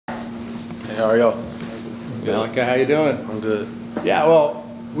How are y'all? Malachi, how you doing? I'm good. Yeah,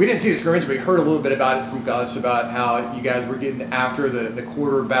 well, we didn't see the scrimmage, but we heard a little bit about it from Gus about how you guys were getting after the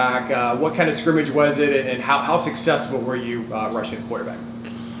quarterback. What kind of scrimmage was it, and how successful were you rushing the quarterback?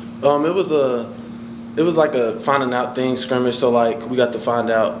 It was like a finding out thing scrimmage. So like we got to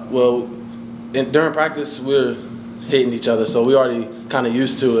find out. Well, during practice we're hitting each other, so we already kind of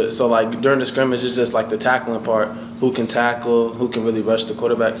used to it. So like during the scrimmage, it's just like the tackling part. Who can tackle? Who can really rush the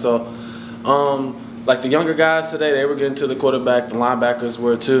quarterback? So, like the younger guys today, they were getting to the quarterback. The linebackers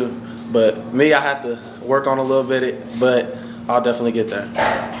were too. But me, I had to work on a little bit, but I'll definitely get there.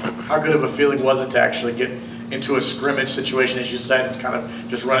 How good of a feeling was it to actually get into a scrimmage situation? As you said, it's kind of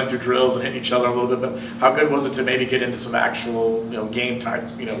just running through drills and hitting each other a little bit, but how good was it to maybe get into some actual, game type,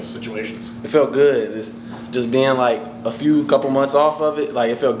 situations? It felt good. It's just being like a couple months off of it,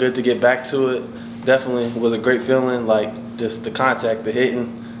 like it felt good to get back to it. Definitely was a great feeling, like just the contact, the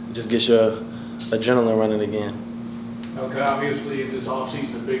hitting, just gets your adrenaline running again. Okay, obviously in this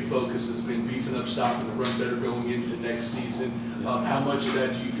offseason, the big focus has been beefing up, stopping the run better going into next season. How much of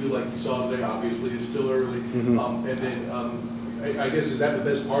that do you feel like you saw today? Obviously, it's still early. And then I guess, is that the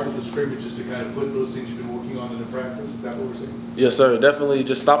best part of the scrimmage, is to kind of put those things you've been working on into practice? Is that what we're saying? Yes, sir. Definitely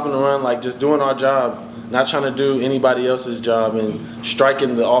just stopping the run, like just doing our job, not trying to do anybody else's job and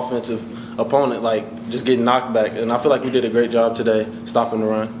striking the offensive opponent, like just getting knocked back. And I feel like we did a great job today stopping the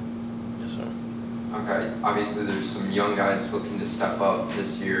run. Yes, sir. Okay, obviously there's some young guys looking to step up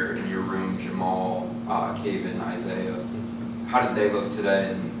this year in your room, Jamal, Caven, Isaiah. How did they look today,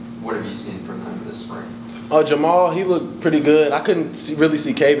 and what have you seen from them this spring? Jamal, he looked pretty good. I couldn't really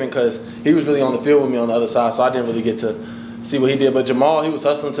see Caven because he was really on the field with me on the other side, so I didn't really get to see what he did. But Jamal, he was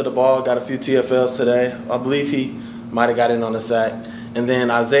hustling to the ball, got a few TFLs today. I believe he might have got in on the sack. And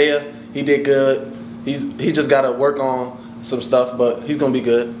then Isaiah, he did good. He just got to work on some stuff, but he's going to be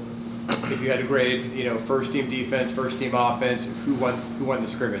good. If you had to grade, first team defense, first team offense, who won the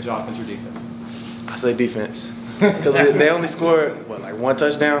scrimmage, offense or defense? I say defense because they only scored like one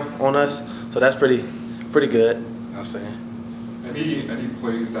touchdown on us, so that's pretty good, I'll say. Any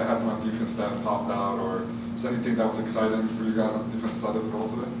plays that happened on defense that popped out, or is there anything that was exciting for you guys on the defensive side of the ball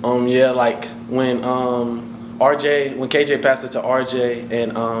today? Yeah, like when KJ passed it to RJ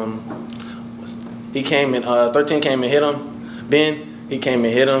and he came in, 13 came and hit him. Ben, he came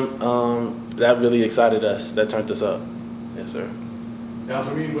and hit him. That really excited us. That turned us up. Yes, sir. Now,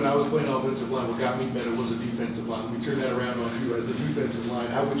 for me, when I was playing offensive line, what got me better was the defensive line. We turned that around on you as the defensive line.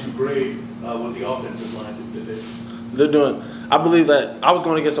 How would you grade what the offensive line did today? They're doing. I believe that I was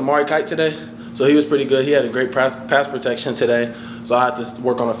going against Amari Kite today, so he was pretty good. He had a great pass protection today, so I had to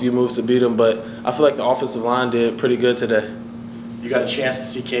work on a few moves to beat him. But I feel like the offensive line did pretty good today. You got a chance to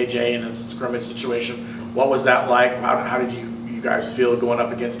see KJ in his scrimmage situation. What was that like? How did you guys feel going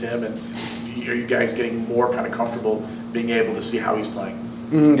up against him? And are you guys getting more kind of comfortable being able to see how he's playing?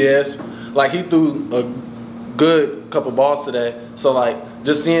 Yes. Like he threw a good couple balls today. So like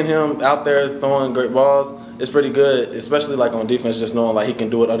just seeing him out there throwing great balls, it's pretty good, especially like on defense, just knowing like he can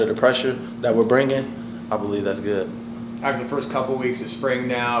do it under the pressure that we're bringing. I believe that's good. After the first couple weeks of spring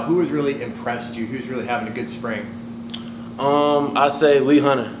now, who has really impressed you? Who's really having a good spring? I'd say Lee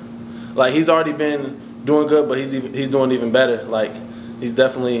Hunter. Like he's already been doing good, but he's doing even better. Like he's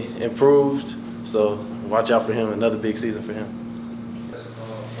definitely improved. So watch out for him. Another big season for him.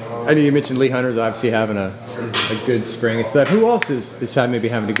 I know you mentioned Lee Hunter's obviously having a good spring and stuff. Who else is maybe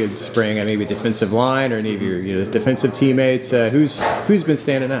having a good spring? Maybe defensive line or any of your defensive teammates. Who's been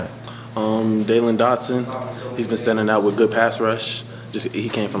standing out? Dalen Dotson. He's been standing out with good pass rush. He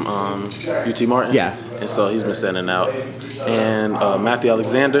came from UT Martin. Yeah. And so he's been standing out. And Matthew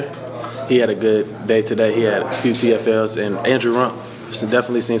Alexander, he had a good day today. He had a few TFLs. And Andrew Rump,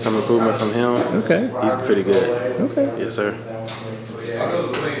 definitely seen some improvement from him. Okay. He's pretty good. Okay. Yes, sir.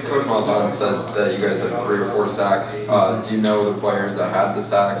 Coach Malzahn said that you guys had 3 or 4 sacks. Do you know the players that had the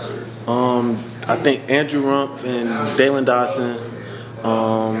sacks? Or? I think Andrew Rump and Dalen Dotson,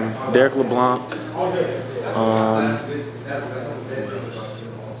 Derek LeBlanc,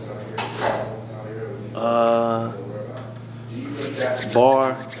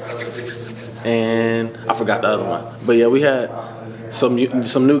 Barr, and I forgot the other one. But yeah, we had some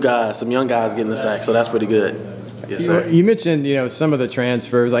new guys, some young guys getting the sack, so that's pretty good. Yes, sir. You mentioned, some of the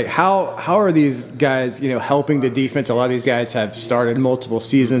transfers. Like, how are these guys, helping the defense? A lot of these guys have started multiple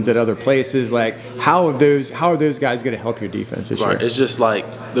seasons at other places. Like, how are those guys going to help your defense this year? It's just like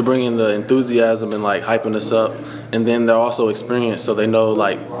they're bringing the enthusiasm and like hyping us up, and then they're also experienced, so they know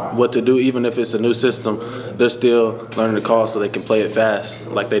like what to do. Even if it's a new system, they're still learning the call so they can play it fast,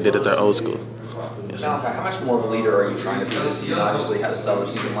 like they did at their old school. Yes, sir. Malachi, how much more of a leader are you trying to be this season? Obviously, you had a stellar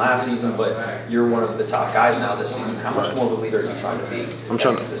season last season, but you're one of the top guys now this season. How much more of a leader are you trying to be? I'm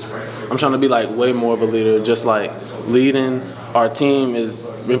trying to be like way more of a leader. Just like leading our team is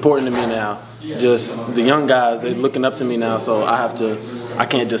important to me now. Just the young guys, they're looking up to me now, so I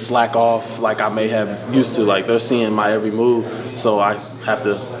can't just slack off like I may have used to. Like they're seeing my every move, so I have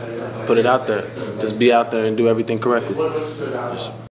to put it out there. Just be out there and do everything correctly. Yes, sir.